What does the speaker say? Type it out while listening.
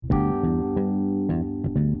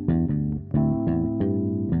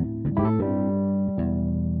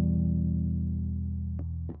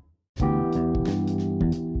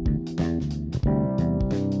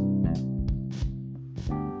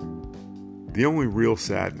The only real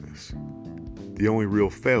sadness, the only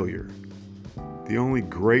real failure, the only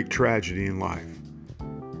great tragedy in life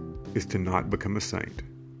is to not become a saint.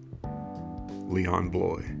 Leon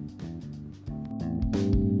Bloy.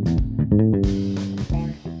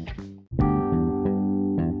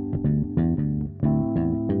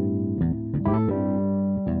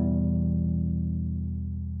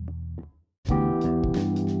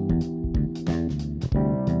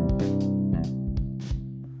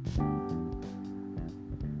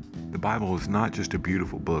 The Bible is not just a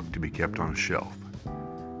beautiful book to be kept on a shelf.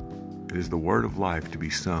 It is the word of life to be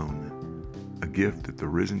sown, a gift that the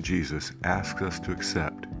risen Jesus asks us to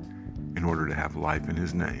accept in order to have life in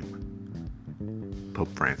his name. Pope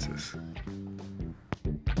Francis.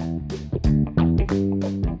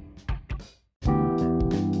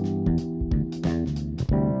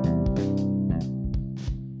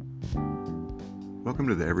 Welcome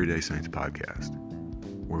to the Everyday Saints podcast,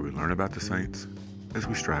 where we learn about the saints as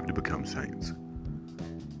we strive to become saints.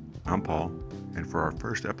 I'm Paul, and for our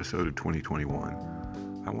first episode of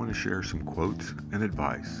 2021, I want to share some quotes and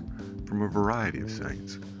advice from a variety of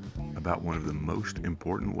saints about one of the most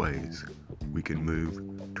important ways we can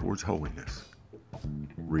move towards holiness: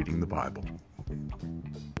 reading the Bible.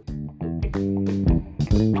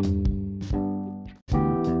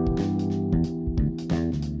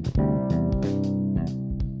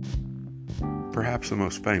 Perhaps the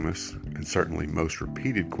most famous and certainly most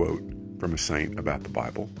repeated quote from a saint about the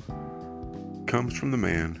Bible comes from the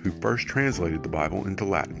man who first translated the Bible into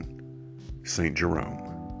Latin, Saint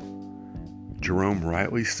Jerome. Jerome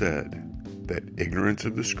rightly said that ignorance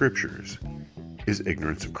of the Scriptures is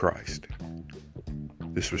ignorance of Christ.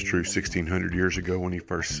 This was true 1600 years ago when he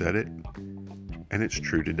first said it, and it's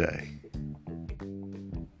true today.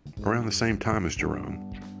 Around the same time as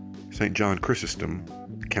Jerome, St. John Chrysostom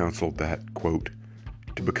counseled that, quote,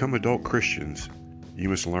 "To become adult Christians, you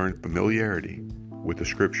must learn familiarity with the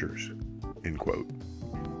Scriptures," end quote.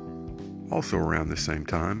 Also around the same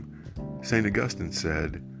time, St. Augustine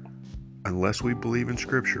said, "Unless we believe in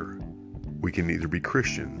Scripture, we can neither be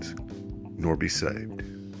Christians nor be saved."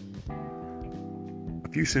 A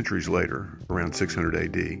few centuries later, around 600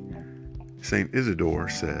 AD, St. Isidore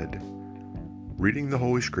said, "Reading the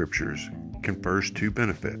Holy Scriptures confers two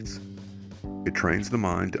benefits. It trains the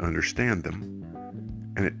mind to understand them,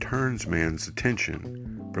 and it turns man's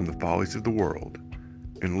attention from the follies of the world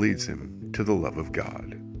and leads him to the love of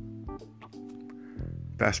God."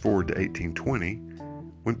 Fast forward to 1820,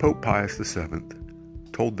 when Pope Pius VII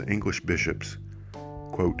told the English bishops,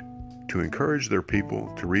 quote, "to encourage their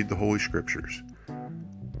people to read the Holy Scriptures,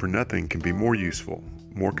 for nothing can be more useful,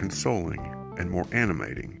 more consoling, and more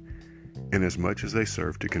animating, inasmuch as they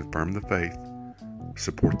serve to confirm the faith,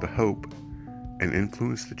 support the hope, and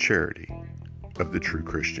influence the charity of the true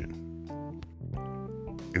Christian."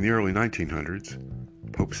 In the early 1900s,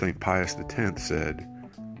 Pope St. Pius X said,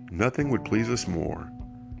 "Nothing would please us more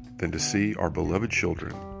than to see our beloved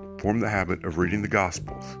children form the habit of reading the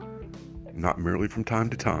Gospels, not merely from time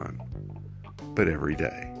to time, but every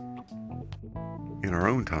day." In our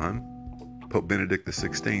own time, Pope Benedict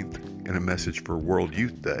XVI, in a message for World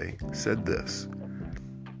Youth Day, said this,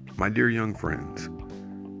 "My dear young friends,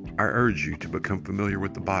 I urge you to become familiar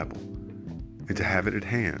with the Bible and to have it at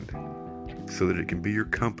hand so that it can be your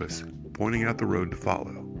compass pointing out the road to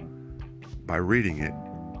follow. By reading it,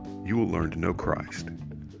 you will learn to know Christ.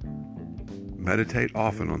 Meditate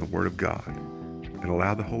often on the Word of God and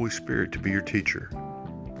allow the Holy Spirit to be your teacher.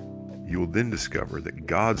 You will then discover that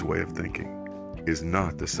God's way of thinking is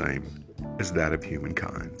not the same as that of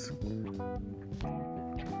humankind's."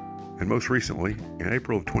 And most recently, in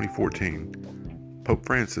April of 2014, Pope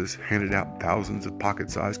Francis handed out thousands of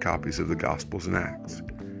pocket-sized copies of the Gospels and Acts.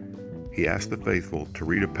 He asked the faithful to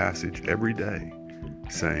read a passage every day,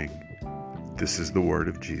 saying, "This is the word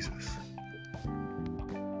of Jesus."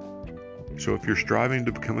 So if you're striving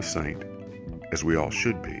to become a saint, as we all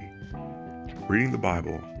should be, reading the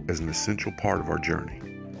Bible is an essential part of our journey.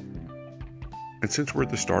 And since we're at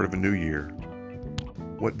the start of a new year,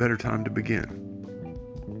 what better time to begin?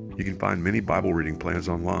 You can find many Bible reading plans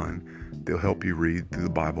online. They'll help you read through the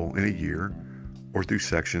Bible in a year, or through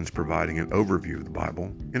sections providing an overview of the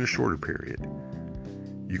Bible in a shorter period.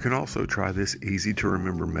 You can also try this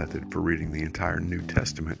easy-to-remember method for reading the entire New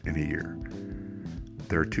Testament in a year.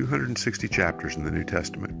 There are 260 chapters in the New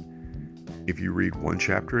Testament. If you read one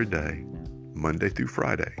chapter a day, Monday through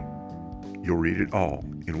Friday, you'll read it all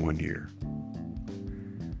in 1 year.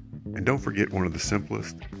 And don't forget one of the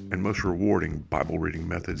simplest and most rewarding Bible reading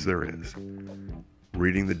methods there is: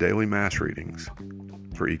 reading the daily Mass readings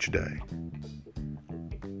for each day.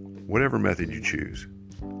 Whatever method you choose,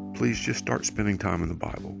 please just start spending time in the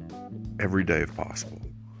Bible every day if possible.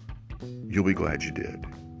 You'll be glad you did.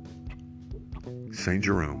 St.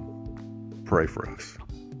 Jerome, pray for us.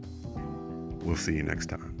 We'll see you next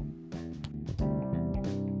time.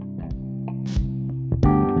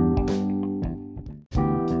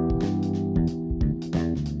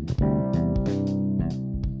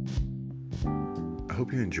 I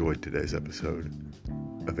hope you enjoyed today's episode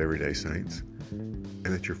of Everyday Saints, and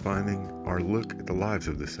that you're finding our look at the lives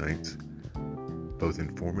of the saints both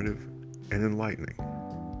informative and enlightening.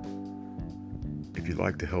 If you'd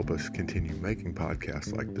like to help us continue making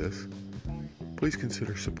podcasts like this, please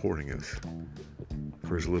consider supporting us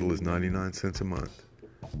for as little as 99 cents a month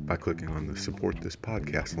by clicking on the Support This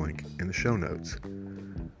Podcast link in the show notes.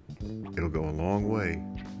 It'll go a long way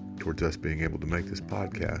towards us being able to make this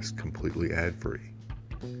podcast completely ad-free.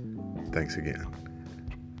 Thanks again.